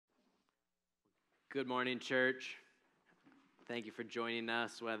Good morning, church. Thank you for joining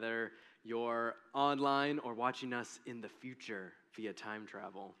us, whether you're online or watching us in the future via time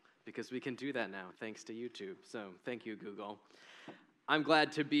travel, because we can do that now thanks to YouTube. So thank you, Google. I'm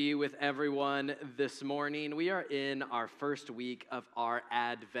glad to be with everyone this morning. We are in our first week of our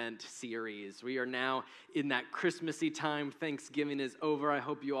Advent series. We are now in that Christmassy time. Thanksgiving is over. I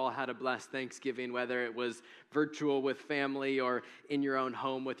hope you all had a blessed Thanksgiving, whether it was virtual with family or in your own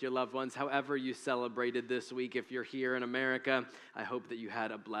home with your loved ones. However you celebrated this week, if you're here in America, I hope that you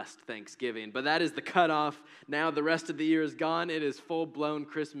had a blessed Thanksgiving. But that is the cutoff. Now the rest of the year is gone. It is full-blown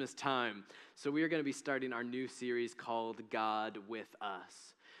Christmas time. So we are going to be starting our new series called God with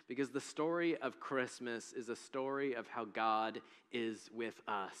Us, because the story of Christmas is a story of how God is with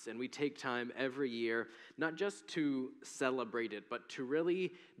us. And we take time every year, not just to celebrate it, but to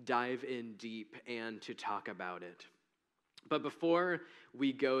really dive in deep and to talk about it. But before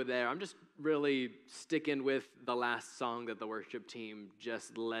we go there, I'm just really sticking with the last song that the worship team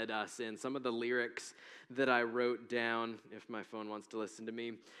just led us in. Some of the lyrics that I wrote down, if my phone wants to listen to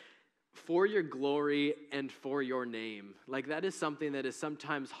me. For your glory and for your name. Like, that is something that is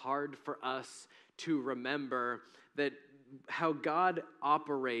sometimes hard for us to remember, that how God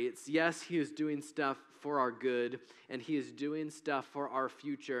operates. Yes, he is doing stuff for our good, and he is doing stuff for our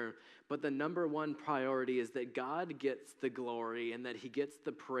future, but the number one priority is that God gets the glory and that he gets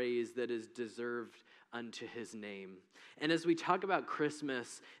the praise that is deserved unto his name. And as we talk about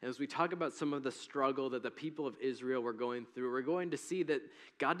Christmas, as we talk about some of the struggle that the people of Israel were going through, we're going to see that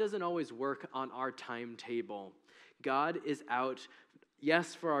God doesn't always work on our timetable. God is out,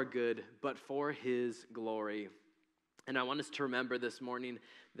 yes, for our good, but for his glory. And I want us to remember this morning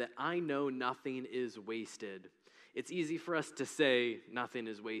that I know nothing is wasted. It's easy for us to say nothing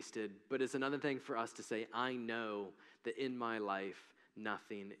is wasted, but it's another thing for us to say, I know that in my life,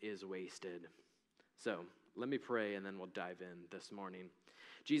 nothing is wasted. So let me pray and then we'll dive in this morning.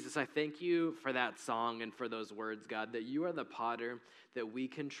 Jesus, I thank you for that song and for those words, God, that you are the potter that we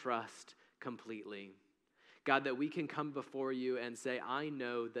can trust completely. God, that we can come before you and say, I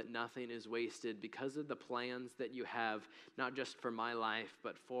know that nothing is wasted because of the plans that you have, not just for my life,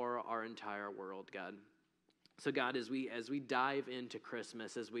 but for our entire world, God. So God, as we dive into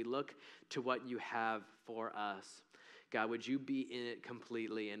Christmas, as we look to what you have for us, God, would you be in it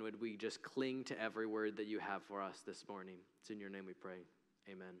completely, and would we just cling to every word that you have for us this morning? It's in your name we pray.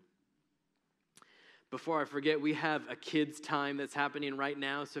 Amen. Before I forget, we have a kids' time that's happening right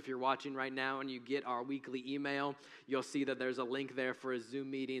now. So if you're watching right now and you get our weekly email, you'll see that there's a link there for a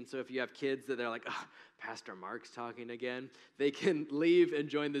Zoom meeting. So if you have kids that they're like, oh, Pastor Mark's talking again, they can leave and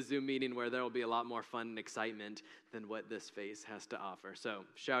join the Zoom meeting where there will be a lot more fun and excitement than what this face has to offer. So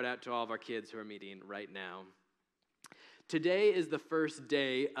shout out to all of our kids who are meeting right now. Today is the first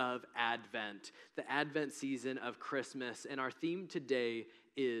day of Advent, the Advent season of Christmas, and our theme today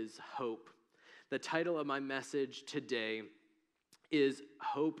is hope. The title of my message today is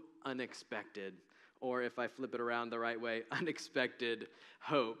Hope Unexpected, or if I flip it around the right way, Unexpected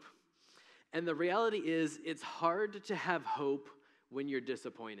Hope. And the reality is, it's hard to have hope when you're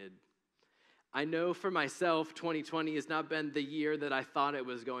disappointed. I know for myself, 2020 has not been the year that I thought it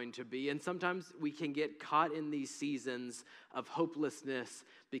was going to be. And sometimes we can get caught in these seasons of hopelessness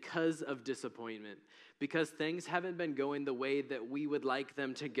because of disappointment. Because things haven't been going the way that we would like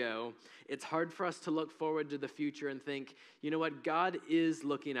them to go. It's hard for us to look forward to the future and think, you know what, God is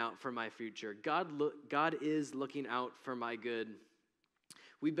looking out for my future. God is looking out for my good.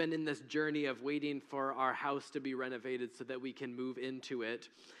 We've been in this journey of waiting for our house to be renovated so that we can move into it.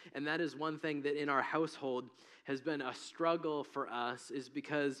 And that is one thing that in our household has been a struggle for us, is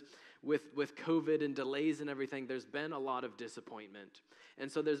because with COVID and delays and everything, there's been a lot of disappointment.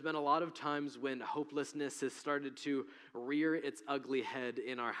 And so there's been a lot of times when hopelessness has started to rear its ugly head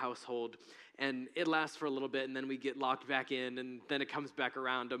in our household. And it lasts for a little bit, and then we get locked back in, and then it comes back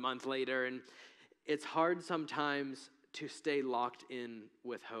around a month later. And it's hard sometimes to stay locked in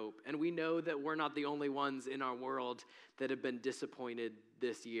with hope. And we know that we're not the only ones in our world that have been disappointed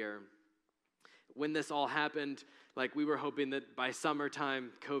this year. When this all happened, like, we were hoping that by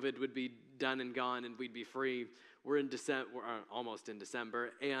summertime, COVID would be done and gone and we'd be free. We're almost in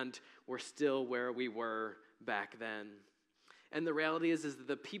December, and we're still where we were back then. And the reality is that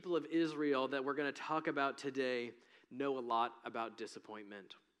the people of Israel that we're going to talk about today know a lot about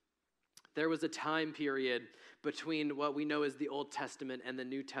disappointment. There was a time period between what we know as the Old Testament and the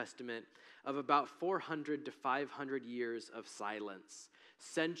New Testament of about 400 to 500 years of silence,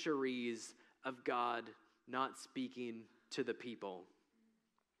 centuries of God not speaking to the people.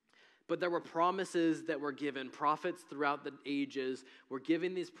 But there were promises that were given. Prophets throughout the ages were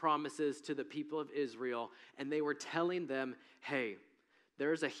giving these promises to the people of Israel, and they were telling them, hey,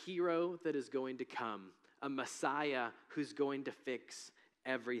 there's a hero that is going to come, a Messiah who's going to fix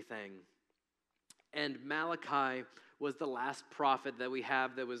everything. And Malachi was the last prophet that we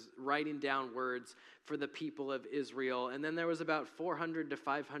have that was writing down words for the people of Israel. And then there was about 400 to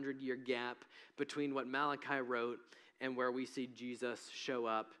 500 year gap between what Malachi wrote and where we see Jesus show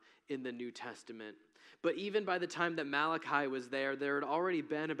up in the New Testament. But even by the time that Malachi was there had already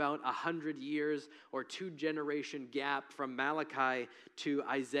been about 100 years or 2-generation gap from Malachi to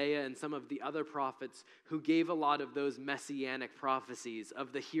Isaiah and some of the other prophets who gave a lot of those messianic prophecies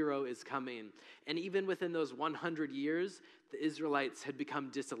of the hero is coming. And even within those 100 years, the Israelites had become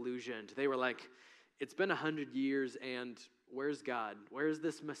disillusioned. They were like, it's been 100 years and where's God? Where's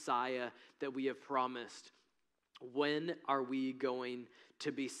this Messiah that we have promised? When are we going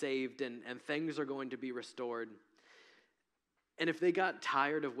to be saved and things are going to be restored? And if they got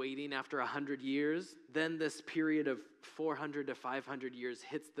tired of waiting after 100 years, then this period of 400 to 500 years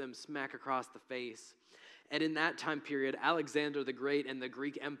hits them smack across the face. And in that time period, Alexander the Great and the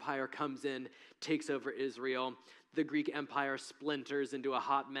Greek Empire comes in, takes over Israel. The Greek Empire splinters into a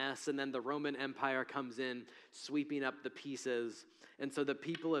hot mess, and then the Roman Empire comes in, sweeping up the pieces. And so the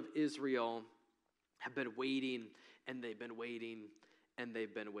people of Israel have been waiting, and they've been waiting, and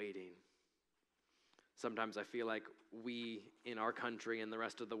they've been waiting. Sometimes I feel like we in our country and the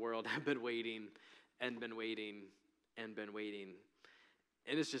rest of the world have been waiting, and been waiting, and been waiting.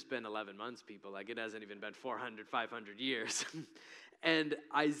 And it's just been 11 months, people. Like, it hasn't even been 400, 500 years. And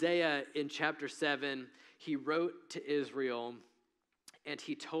Isaiah in chapter 7, he wrote to Israel, and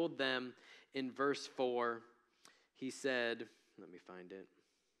he told them in verse 4, he said, let me find it.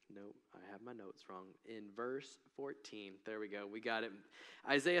 Nope, I have my notes wrong. In verse 14, there we go, we got it.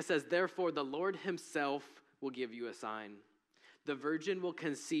 Isaiah says, therefore the Lord himself will give you a sign. The virgin will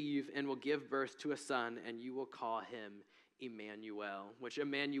conceive and will give birth to a son, and you will call him Emmanuel, which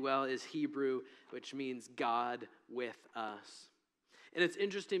Emmanuel is Hebrew, which means God with us. And it's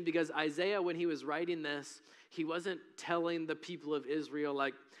interesting because Isaiah, when he was writing this, he wasn't telling the people of Israel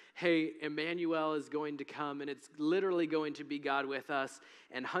like, hey, Emmanuel is going to come and it's literally going to be God with us.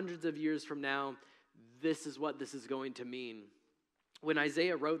 And hundreds of years from now, this is what this is going to mean. When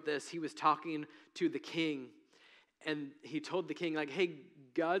Isaiah wrote this, he was talking to the king, and he told the king like, hey,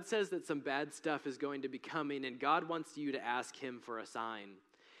 God says that some bad stuff is going to be coming, and God wants you to ask him for a sign.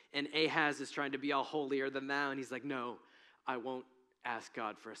 And Ahaz is trying to be all holier than thou, and he's like, no, I won't ask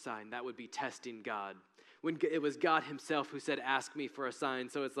God for a sign. That would be testing God. When it was God himself who said, ask me for a sign.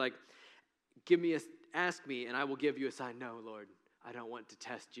 So it's like, ask me, and I will give you a sign. No, Lord, I don't want to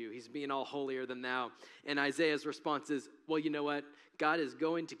test you. He's being all holier than thou. And Isaiah's response is, well, you know what? God is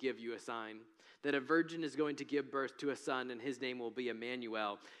going to give you a sign, that a virgin is going to give birth to a son, and his name will be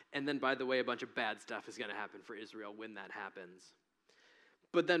Emmanuel. And then, by the way, a bunch of bad stuff is going to happen for Israel when that happens.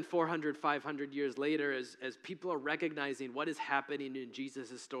 But then 400, 500 years later, as people are recognizing what is happening in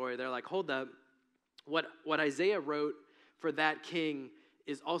Jesus' story, they're like, hold up. What Isaiah wrote for that king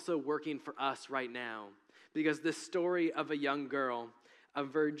is also working for us right now. Because this story of a young girl, a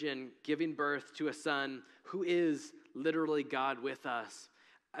virgin, giving birth to a son who is literally God with us.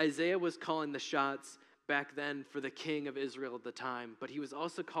 Isaiah was calling the shots back then for the king of Israel at the time, but he was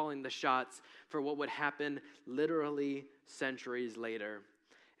also calling the shots for what would happen literally centuries later.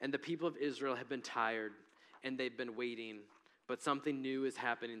 And the people of Israel have been tired, and they've been waiting, but something new is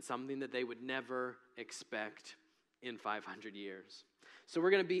happening, something that they would never expect in 500 years. So we're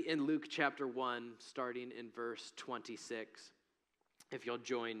going to be in Luke chapter 1, starting in verse 26, if you'll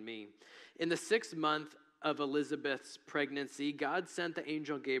join me. In the 6th month of Elizabeth's pregnancy, God sent the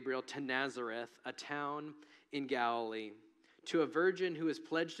angel Gabriel to Nazareth, a town in Galilee, to a virgin who was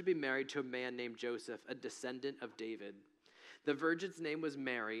pledged to be married to a man named Joseph, a descendant of David. The virgin's name was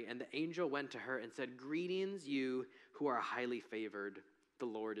Mary, and the angel went to her and said, greetings, you who are highly favored. The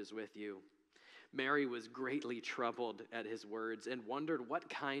Lord is with you. Mary was greatly troubled at his words and wondered what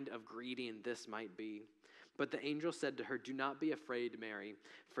kind of greeting this might be. But the angel said to her, do not be afraid, Mary,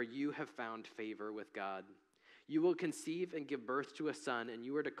 for you have found favor with God. You will conceive and give birth to a son, and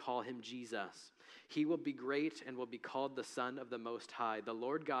you are to call him Jesus. He will be great and will be called the Son of the Most High. The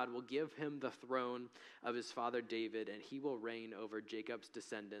Lord God will give him the throne of his father David, and he will reign over Jacob's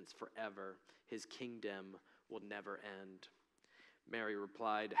descendants forever. His kingdom will never end. Mary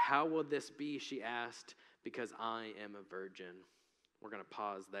replied, how will this be, she asked, because I am a virgin. We're going to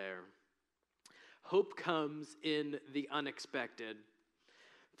pause there. Hope comes in the unexpected.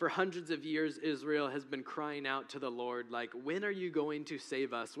 For hundreds of years, Israel has been crying out to the Lord, like, when are you going to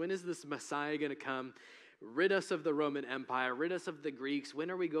save us? When is this Messiah going to come? Rid us of the Roman Empire, rid us of the Greeks. When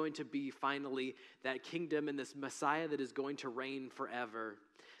are we going to be finally that kingdom and this Messiah that is going to reign forever?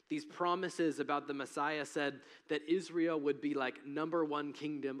 These promises about the Messiah said that Israel would be like number one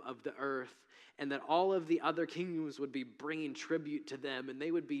kingdom of the earth, and that all of the other kingdoms would be bringing tribute to them, and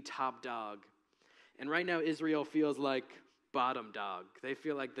they would be top dog. And right now, Israel feels like bottom dog. They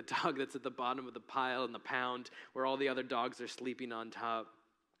feel like the dog that's at the bottom of the pile in the pound where all the other dogs are sleeping on top.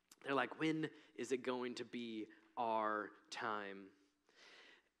 They're like, when is it going to be our time?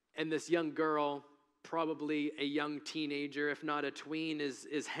 And this young girl, probably a young teenager, if not a tween, is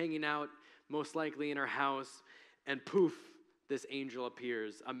hanging out most likely in her house, and poof, this angel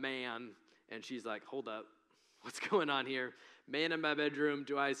appears, a man, and she's like, hold up, what's going on here? Man in my bedroom,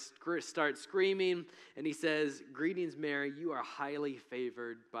 do I start screaming? And he says, greetings, Mary, you are highly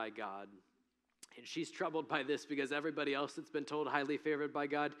favored by God. And she's troubled by this because everybody else that's been told highly favored by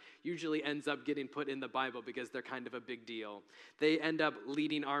God usually ends up getting put in the Bible because they're kind of a big deal. They end up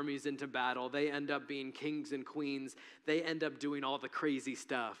leading armies into battle. They end up being kings and queens. They end up doing all the crazy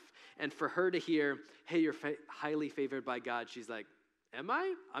stuff. And for her to hear, hey, you're highly favored by God, she's like, am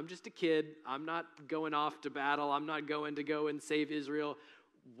I? I'm just a kid. I'm not going off to battle. I'm not going to go and save Israel.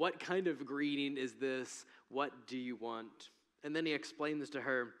 What kind of greeting is this? What do you want? And then he explains to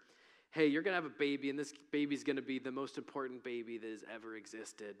her, hey, you're going to have a baby, and this baby's going to be the most important baby that has ever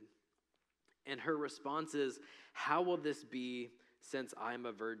existed. And her response is, how will this be since I'm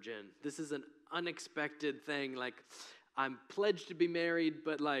a virgin? This is an unexpected thing. Like, I'm pledged to be married,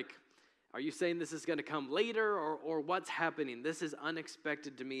 but like, are you saying this is going to come later, or what's happening? This is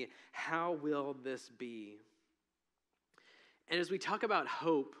unexpected to me. How will this be? And as we talk about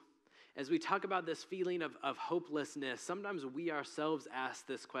hope, as we talk about this feeling of hopelessness, sometimes we ourselves ask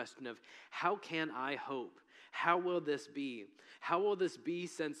this question of, how can I hope? How will this be? How will this be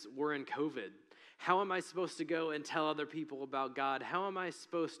since we're in COVID? How am I supposed to go and tell other people about God? How am I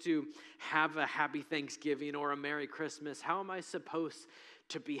supposed to have a happy Thanksgiving or a Merry Christmas? How am I supposed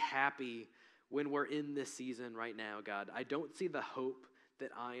to be happy when we're in this season right now, God? I don't see the hope that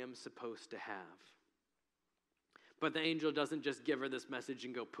I am supposed to have. But the angel doesn't just give her this message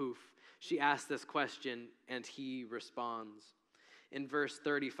and go poof. She asks this question, and he responds. In verse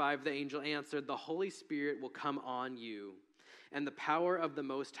 35, the angel answered, the Holy Spirit will come on you, and the power of the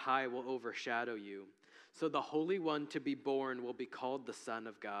Most High will overshadow you. So the Holy One to be born will be called the Son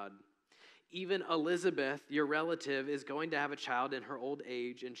of God. Even Elizabeth, your relative, is going to have a child in her old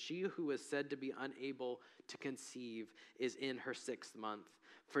age, and she who is said to be unable to conceive is in her 6th month.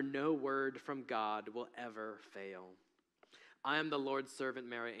 For no word from God will ever fail. I am the Lord's servant,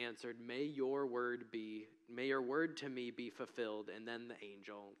 Mary answered. May your word to me be fulfilled. And then the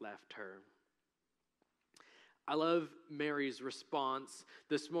angel left her. I love Mary's response.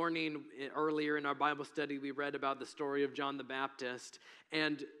 This morning, earlier in our Bible study, we read about the story of John the Baptist.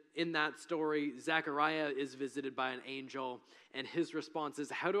 And in that story, Zechariah is visited by an angel. And his response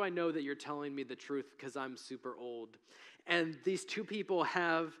is, how do I know that you're telling me the truth? Because I'm super old. And these two people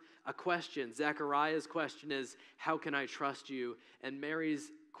have a question. Zechariah's question is, how can I trust you? And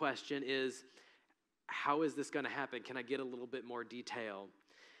Mary's question is, how is this going to happen? Can I get a little bit more detail?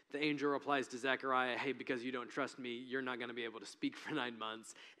 The angel replies to Zechariah, hey, because you don't trust me, you're not going to be able to speak for 9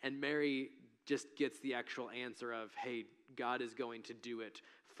 months. And Mary just gets the actual answer of, hey, God is going to do it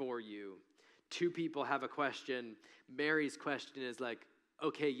for you. Two people have a question. Mary's question is like,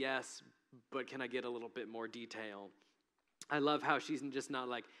 okay, yes, but can I get a little bit more detail? I love how she's just not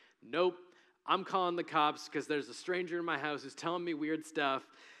like, nope, I'm calling the cops because there's a stranger in my house who's telling me weird stuff.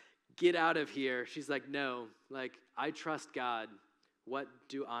 Get out of here. She's like, no, like, I trust God. What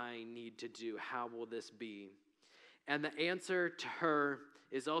do I need to do? How will this be? And the answer to her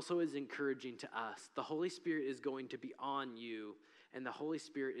is also as encouraging to us. The Holy Spirit is going to be on you, and the Holy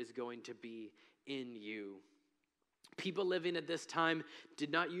Spirit is going to be in you. People living at this time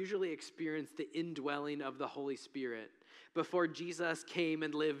did not usually experience the indwelling of the Holy Spirit. Before Jesus came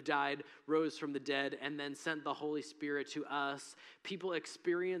and lived, died, rose from the dead, and then sent the Holy Spirit to us, people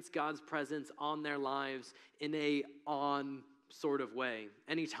experienced God's presence on their lives in a on sort of way.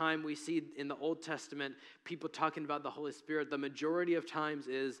 Anytime we see in the Old Testament people talking about the Holy Spirit, the majority of times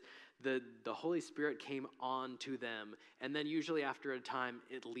is the Holy Spirit came on to them, and then usually after a time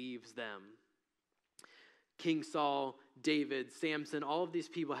it leaves them. King Saul, David, Samson, all of these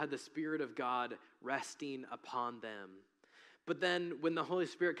people had the Spirit of God resting upon them. But then when the Holy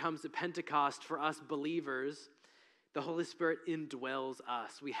Spirit comes at Pentecost, for us believers, the Holy Spirit indwells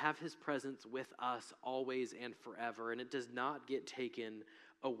us. We have his presence with us always and forever, and it does not get taken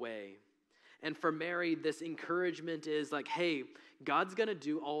away. And for Mary, this encouragement is like, hey, God's going to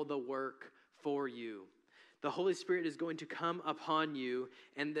do all the work for you. The Holy Spirit is going to come upon you,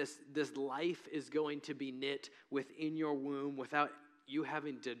 and this life is going to be knit within your womb without you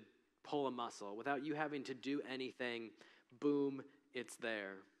having to pull a muscle, without you having to do anything. Boom, it's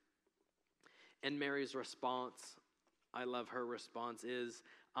there. And Mary's response, I love her response, is,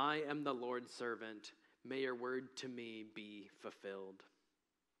 I am the Lord's servant. May your word to me be fulfilled.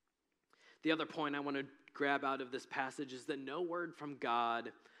 The other point I want to grab out of this passage is that no word from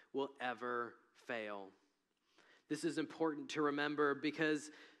God will ever fail. This is important to remember because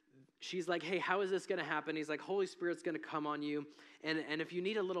she's like, hey, how is this going to happen? He's like, Holy Spirit's going to come on you. And if you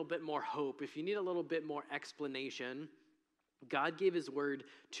need a little bit more hope, if you need a little bit more explanation, God gave his word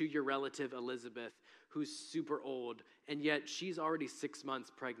to your relative Elizabeth, who's super old, and yet she's already 6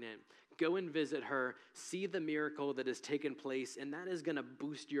 months pregnant. Go and visit her, see the miracle that has taken place, and that is going to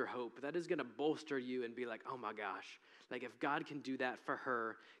boost your hope. That is going to bolster you and be like, oh my gosh, like if God can do that for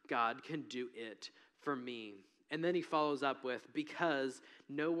her, God can do it for me. And then he follows up with, because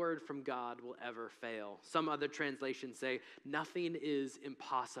no word from God will ever fail. Some other translations say, nothing is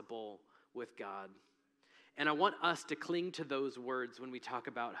impossible with God. And I want us to cling to those words when we talk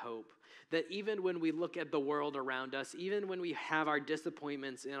about hope. That even when we look at the world around us, even when we have our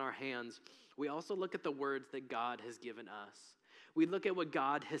disappointments in our hands, we also look at the words that God has given us. We look at what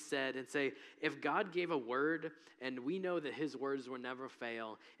God has said and say, if God gave a word and we know that his words will never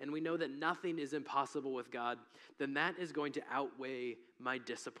fail, and we know that nothing is impossible with God, then that is going to outweigh my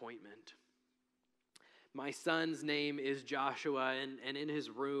disappointment. My son's name is Joshua, and in his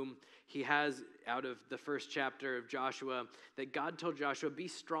room, he has, out of the first chapter of Joshua, that God told Joshua, be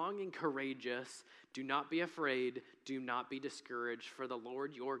strong and courageous, do not be afraid, do not be discouraged, for the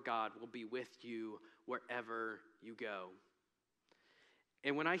Lord your God will be with you wherever you go.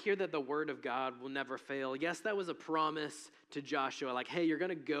 And when I hear that the word of God will never fail, yes, that was a promise to Joshua, like, hey, you're going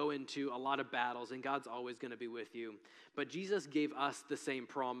to go into a lot of battles and God's always going to be with you. But Jesus gave us the same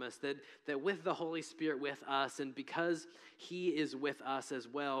promise that with the Holy Spirit with us, and because he is with us as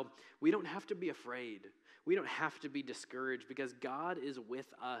well, we don't have to be afraid. We don't have to be discouraged because God is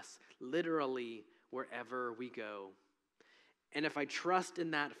with us literally wherever we go. And if I trust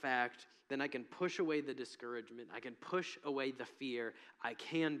in that fact, then I can push away the discouragement. I can push away the fear. I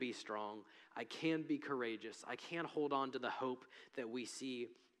can be strong. I can be courageous. I can hold on to the hope that we see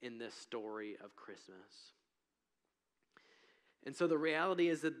in this story of Christmas. And so the reality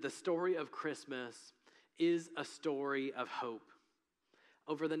is that the story of Christmas is a story of hope.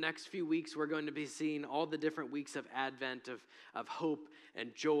 Over the next few weeks, we're going to be seeing all the different weeks of Advent, of hope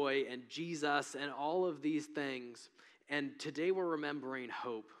and joy and Jesus and all of these things. And today we're remembering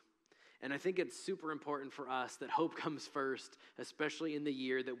hope. And I think it's super important for us that hope comes first, especially in the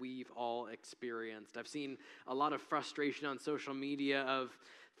year that we've all experienced. I've seen a lot of frustration on social media of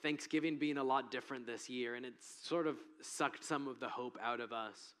Thanksgiving being a lot different this year, and it's sort of sucked some of the hope out of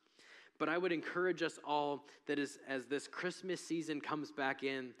us. But I would encourage us all that as this Christmas season comes back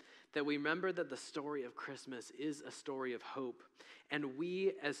in, that we remember that the story of Christmas is a story of hope. And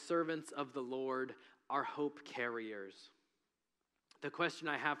we, as servants of the Lord, are hope carriers. The question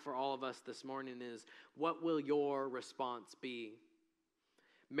I have for all of us this morning is, what will your response be?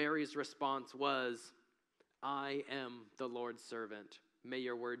 Mary's response was, I am the Lord's servant. May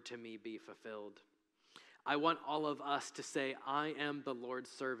your word to me be fulfilled. I want all of us to say, I am the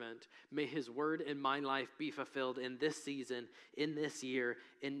Lord's servant. May his word in my life be fulfilled in this season, in this year,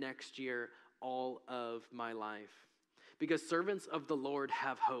 in next year, all of my life. Because servants of the Lord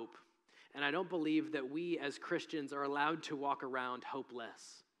have hope. And I don't believe that we as Christians are allowed to walk around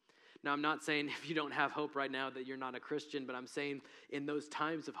hopeless. Now, I'm not saying if you don't have hope right now that you're not a Christian, but I'm saying in those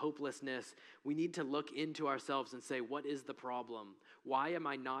times of hopelessness, we need to look into ourselves and say, what is the problem? Why am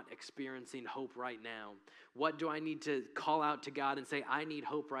I not experiencing hope right now? What do I need to call out to God and say, I need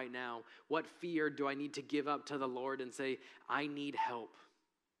hope right now? What fear do I need to give up to the Lord and say, I need help?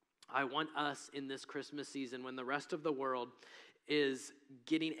 I want us in this Christmas season, when the rest of the world is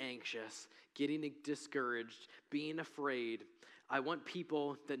getting anxious, getting discouraged, being afraid, I want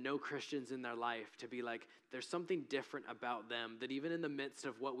people that know Christians in their life to be like, there's something different about them, that even in the midst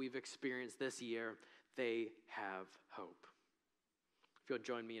of what we've experienced this year, they have hope. If you'll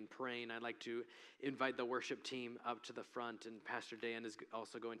join me in praying, I'd like to invite the worship team up to the front, and Pastor Dan is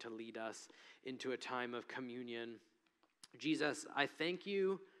also going to lead us into a time of communion. Jesus, I thank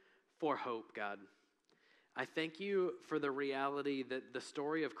you for hope, God. I thank you for the reality that the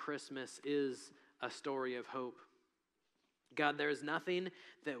story of Christmas is a story of hope. God, there is nothing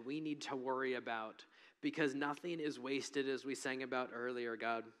that we need to worry about because nothing is wasted, as we sang about earlier,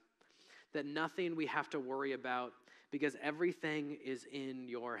 God. That nothing we have to worry about because everything is in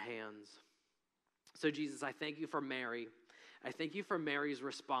your hands. So Jesus, I thank you for Mary. I thank you for Mary's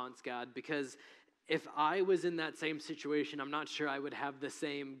response, God, because if I was in that same situation, I'm not sure I would have the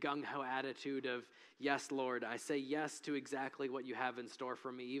same gung-ho attitude of, yes, Lord, I say yes to exactly what you have in store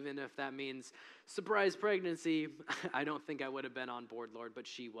for me, even if that means surprise pregnancy. I don't think I would have been on board, Lord, but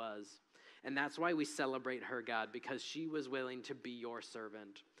she was. And that's why we celebrate her, God, because she was willing to be your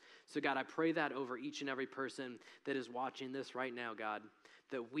servant. So, God, I pray that over each and every person that is watching this right now, God,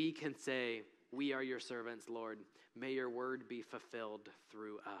 that we can say, we are your servants, Lord. May your word be fulfilled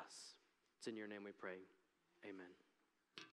through us. It's in your name we pray. Amen.